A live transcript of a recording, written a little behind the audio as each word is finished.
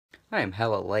I am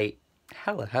hella late,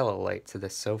 hella late to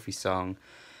this Sophie song,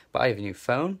 but I have a new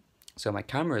phone, so my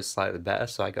camera is slightly better,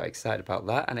 so I got excited about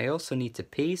that, and I also need to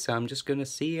pee, so I'm just gonna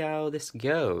see how this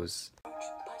goes.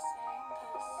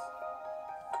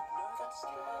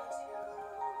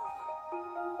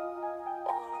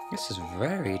 This is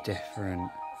very different.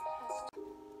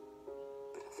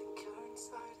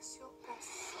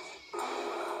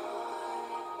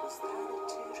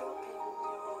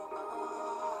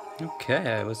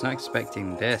 Okay, I was not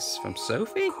expecting this from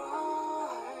Sophie?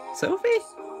 Sophie?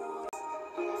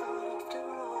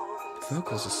 The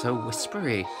vocals are so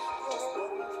whispery.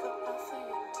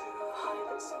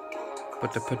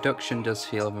 But the production does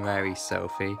feel very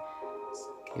Sophie.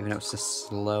 Even though it's a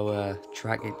slower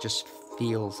track, it just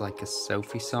feels like a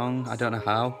Sophie song. I don't know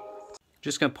how.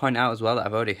 Just going to point out as well that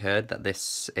I've already heard that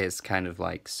this is kind of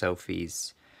like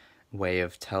Sophie's way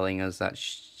of telling us that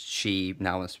she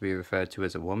now wants to be referred to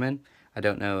as a woman. I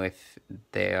don't know if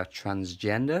they are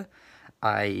transgender.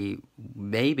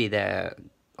 Maybe they're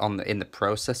in the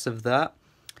process of that,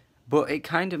 but it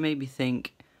kind of made me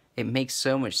think it makes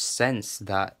so much sense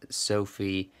that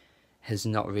Sophie has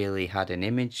not really had an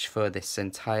image for this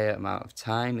entire amount of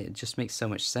time. It just makes so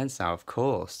much sense now, of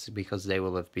course, because they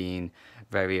will have been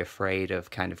very afraid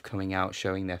of kind of coming out,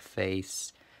 showing their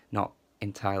face, not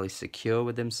entirely secure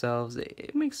with themselves.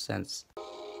 It makes sense.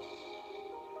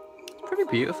 It's pretty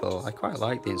beautiful. I quite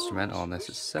like the instrumental on this.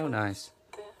 It's so nice.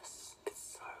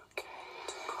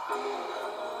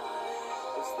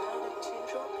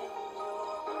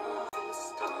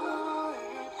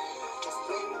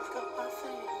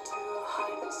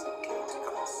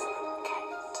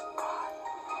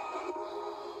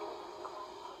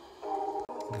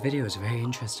 The video is very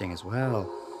interesting as well.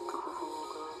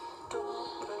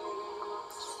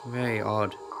 It's very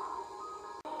odd.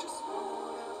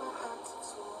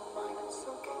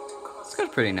 It's got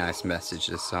a pretty nice message,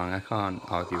 this song. I can't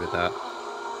argue with that.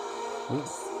 Ooh.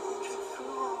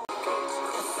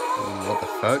 What the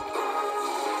fuck?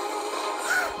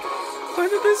 Where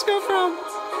did this go from?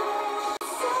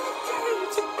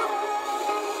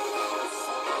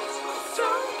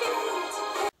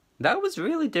 That was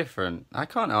really different. I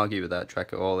can't argue with that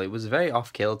track at all. It was very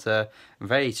off-kilter,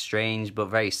 very strange, but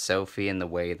very Sophie in the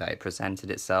way that it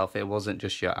presented itself. It wasn't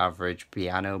just your average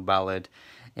piano ballad.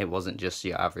 It wasn't just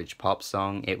your average pop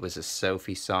song. It was a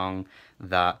Sophie song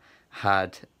that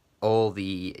had all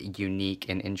the unique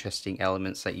and interesting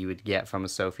elements that you would get from a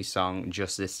Sophie song.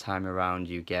 Just this time around,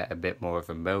 you get a bit more of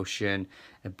emotion,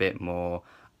 a bit more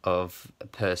of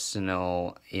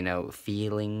personal,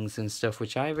 feelings and stuff,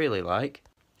 which I really like.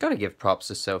 Gotta give props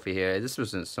to Sophie here. This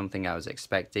wasn't something I was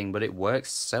expecting, but it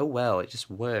works so well. It just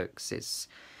works. It's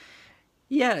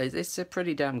a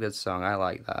pretty damn good song. I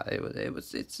like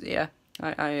that. Yeah.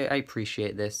 I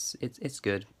appreciate this. It's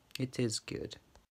good. It is good.